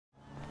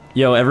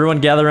Yo, everyone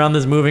gather around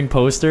this moving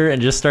poster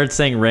and just start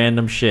saying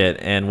random shit.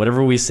 And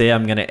whatever we say,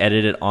 I'm gonna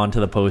edit it onto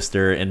the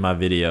poster in my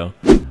video.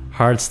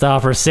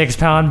 Heartstopper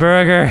 6-pound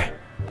burger.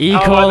 E.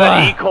 coli. Oh,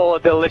 that E.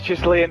 coli,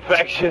 deliciously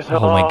infectious.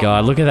 Oh my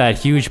god, look at that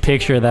huge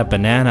picture of that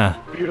banana.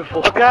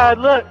 Beautiful. Oh god,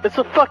 look, it's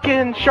a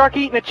fucking shark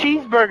eating a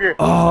cheeseburger.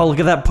 Oh, look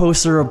at that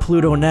poster of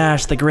Pluto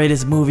Nash, the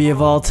greatest movie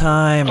of all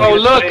time. Oh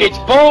look, it's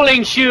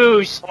bowling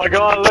shoes. Oh my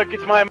god, look,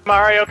 it's my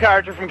Mario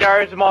character from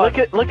Garry's Mod.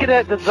 Look at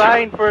that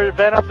design for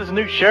Venoss's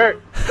new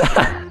shirt.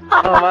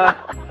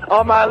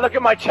 Oh man, look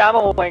at my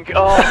channel link.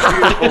 Oh,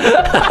 beautiful.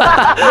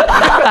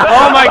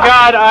 Oh my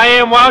god, I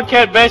am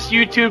Wildcat, best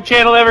YouTube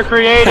channel ever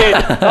created.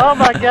 Oh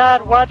my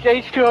god, watch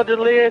H2O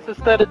Delirious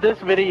instead of this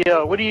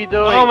video. What are you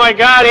doing? Oh my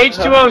god,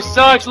 H2O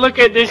sucks. Look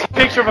at this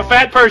picture of a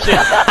fat person.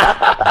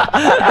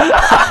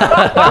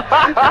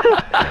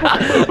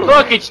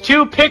 Look, it's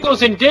 2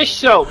 pickles and dish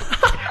soap.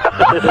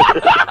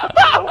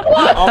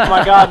 Oh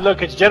my god,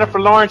 look, it's Jennifer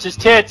Lawrence's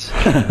tits.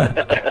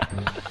 Can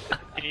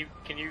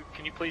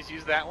you please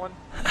use that one?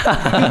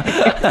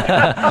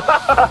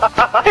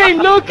 Hey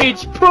look,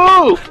 it's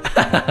poop.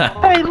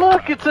 Hey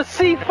look, it's a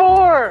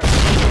C4!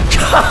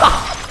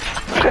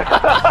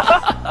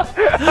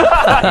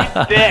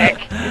 You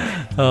dick!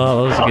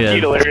 Oh, that was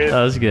good. Delirious.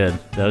 That was good.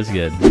 That was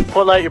good.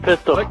 Pull out your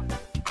pistol.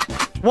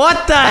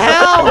 What the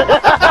hell?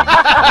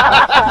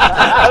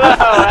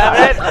 Hello,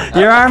 Emmett.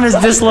 Your arm is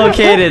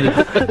dislocated.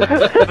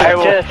 I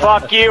will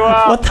fuck you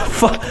up. What the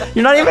fuck?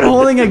 You're not even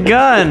holding a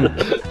gun.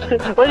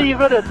 What are you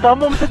gonna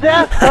thumb him to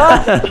death?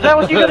 Huh? Is that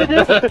what you're gonna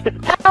do?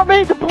 Help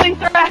me! The police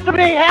are after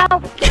me!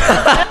 Help!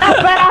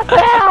 Help!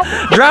 Help!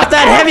 Drop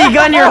that heavy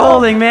gun you're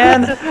holding,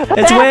 man.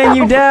 It's weighing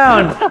you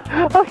down.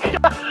 Oh,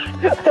 God.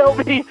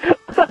 Help me!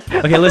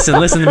 Okay, listen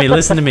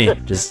to me.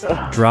 Just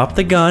drop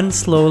the gun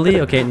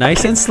slowly. Okay,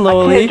 nice and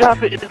slowly. I can't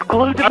drop it. It's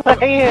glued to my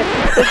hand.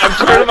 I'm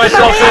turning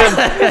myself in.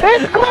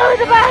 It's glued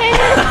to my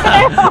hand!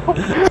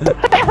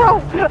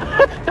 Help!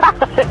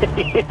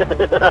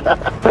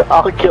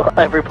 I'll kill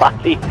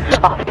everybody.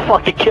 I'll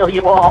fucking kill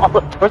you all.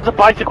 Where's the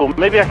bicycle?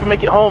 Maybe I can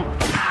make it home.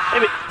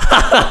 Maybe.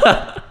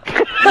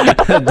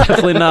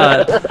 Definitely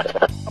not.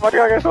 Oh my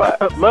god, guess what?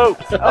 Move!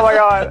 Oh my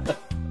god.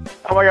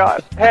 Oh my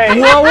god. Hey!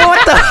 Whoa,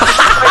 what the?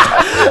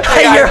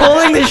 Hey, you're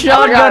holding the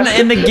shotgun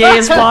in the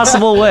gayest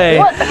possible way.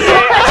 I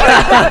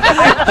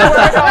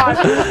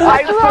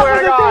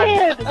swear to God!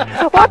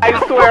 I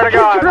swear to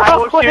God! I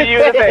will shoot you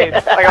in the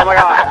face! Like, oh my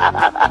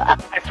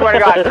god! I swear to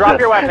God! Drop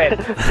your weapon!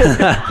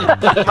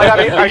 Oh my god,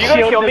 are you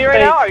gonna kill me right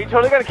now? Are you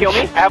totally gonna kill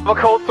me? I have a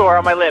cold sore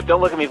on my lip.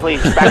 Don't look at me,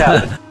 please. Back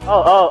up.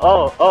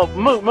 Oh,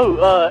 move,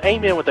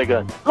 aim in with that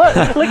gun.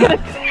 Look at it!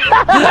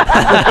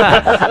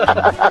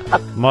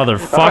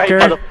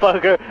 Motherfucker. Alright,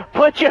 motherfucker,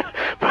 put your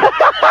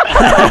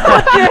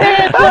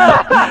hands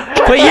up!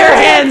 Put your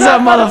hands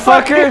up,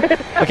 motherfucker!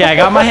 Okay, I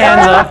got my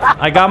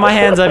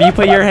hands up. You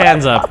put your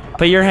hands up.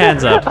 Put your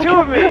hands up. Two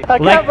of me! I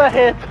got my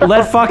hands up.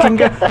 Let fucking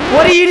go.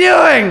 What are you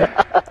doing?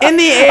 In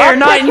the air,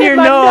 not in your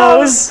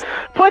nose.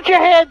 Put your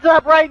hands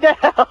up right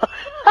now!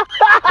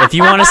 If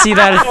you want to see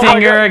that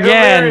finger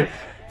again,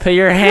 put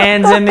your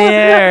hands in the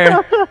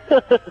air.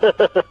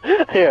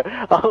 Here,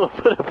 I'll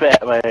put a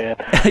bat in my hand.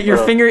 Your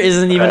finger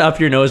isn't even up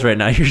your nose right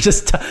now. You're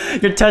just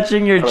you're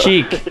touching your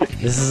cheek.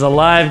 This is a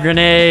live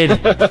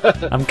grenade.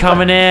 I'm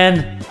coming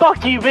in.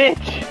 Fuck you,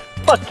 bitch!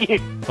 Fuck you!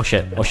 Oh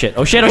shit! Oh shit!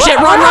 Oh shit! Oh shit!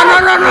 Run!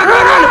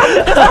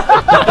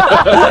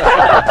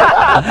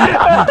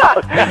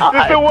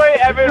 This is the way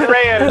Evan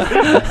ran.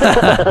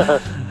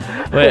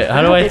 Wait,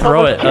 how do I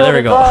throw it? Oh, there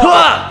we go.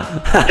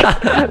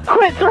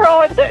 Quit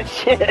throwing that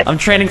shit! I'm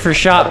training for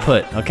shot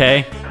put.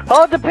 Okay.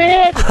 Hold the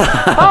pin!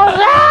 Hold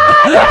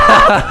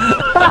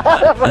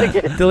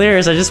on!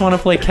 Delirious, I just want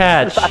to play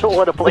catch. I don't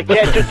want to play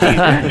catch with you.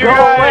 Go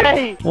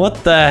away!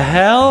 What the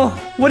hell?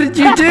 What did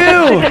you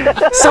do?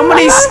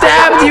 Somebody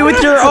stabbed you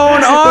with your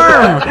own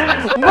arm.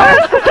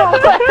 I've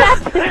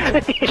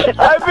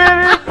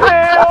been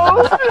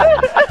impaled!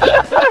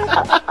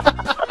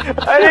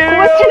 I need to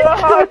go to the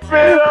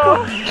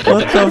hospital!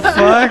 What the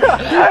fuck? I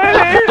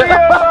need to go to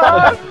the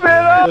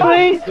hospital!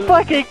 Please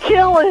fucking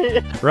kill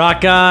it!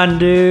 Rock on,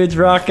 dudes,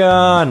 rock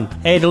on.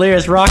 Hey,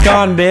 Delirious, rock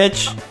on,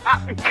 bitch.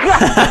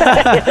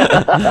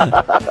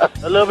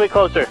 A little bit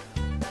closer.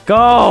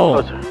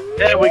 Go. Closer.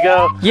 There we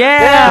go.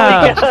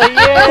 Yeah. There we go.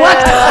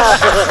 Yeah.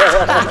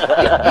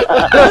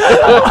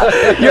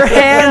 Your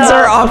hands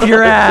are up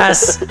your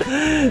ass.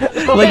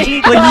 Like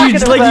you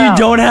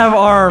don't have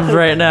arms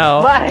right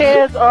now. My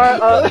hands are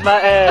up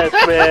my ass,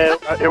 man.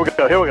 Here we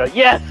go.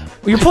 Yes.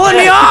 You're pulling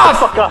me off.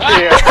 Fuck off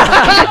here.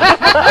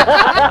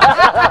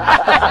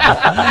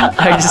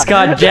 I just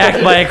got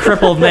jacked by a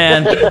crippled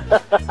man.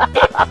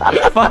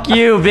 Fuck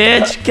you,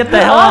 bitch. Get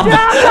the hell off.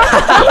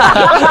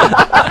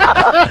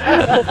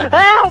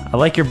 Help! I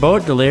like your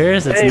boat,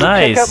 Delirious. It's hey,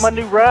 nice. Check out my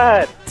new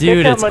ride.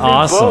 Dude, check out it's my new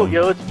awesome. Boat,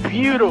 yo, it's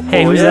beautiful.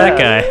 Hey, who's that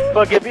guy?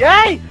 Fuck it.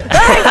 Hey,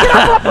 get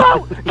off my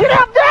boat! Get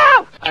up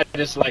now! I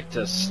just like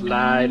to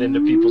slide into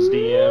people's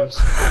DMs.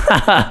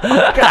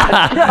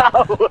 God, no.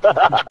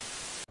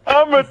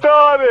 I'm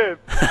retarded.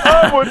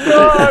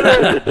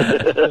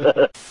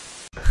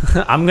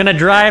 I'm gonna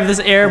drive this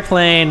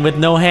airplane with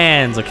no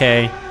hands,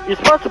 okay? You're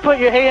supposed to put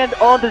your hand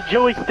on the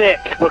joystick,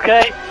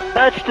 okay?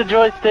 Touch the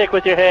joystick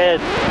with your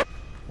hand.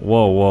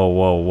 Whoa, whoa,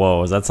 whoa,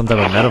 whoa. Is that some type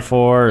of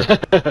metaphor?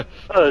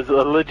 Oh, it's a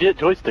legit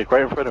joystick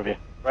right in front of you.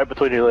 Right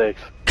between your legs.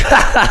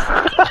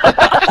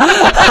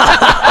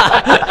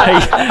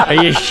 Are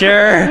you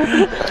sure?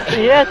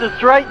 Yes,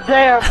 it's right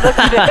there. I'm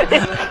looking at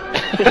it.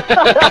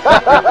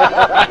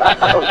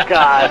 Oh,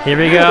 God. Here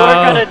we go. We're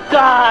gonna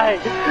die.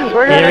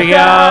 We're gonna Here we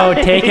die.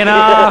 go. Taking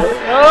off.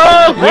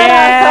 Oh,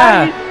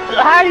 Yeah.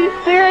 How are you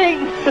steering?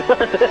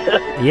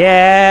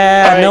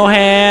 Yeah. Right. No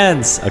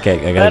hands. Okay, I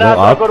gotta And go I'm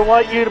not up. gonna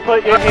want you to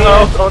put your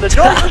hands on the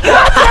joystick.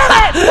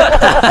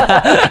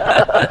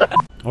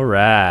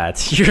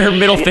 Alright. Your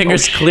middle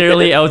finger's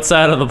clearly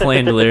outside of the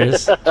plane,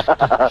 Delirious.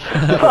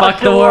 Fuck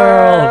the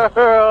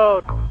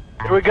world.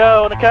 Here we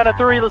go. On the count of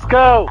 3, let's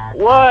go.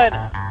 1,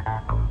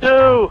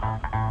 2,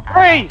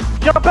 3.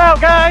 Jump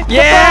out, guys. Jump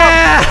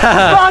Yeah!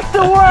 out. Fuck the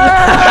world.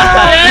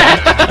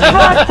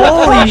 Fuck the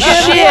Holy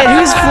fucking shit, world.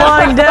 who's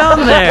flying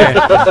down there?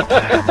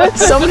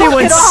 Somebody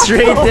went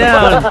straight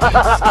down.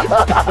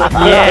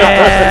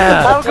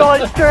 Yeah! I'm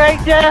going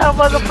straight down,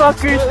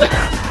 motherfuckers.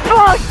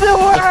 Fuck the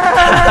world.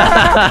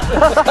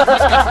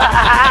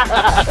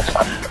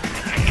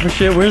 Oh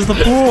shit, where's the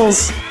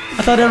pools?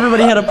 I thought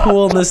everybody had a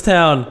pool in this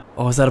town.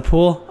 Oh, is that a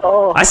pool?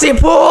 Oh. I see a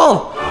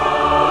pool!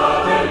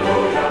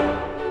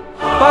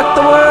 Fuck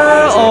the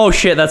world! Oh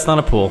shit, that's not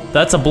a pool.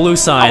 That's a blue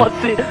sign.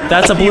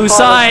 That's a blue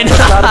sign.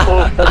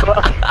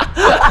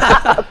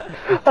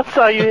 That's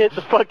how you hit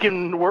the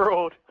fucking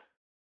world.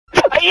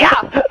 Hiya!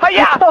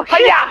 Hiya!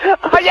 Hiya!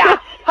 Hiya!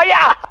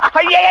 Hiya!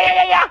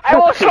 Hiya! I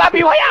will slap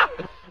you! Hiya!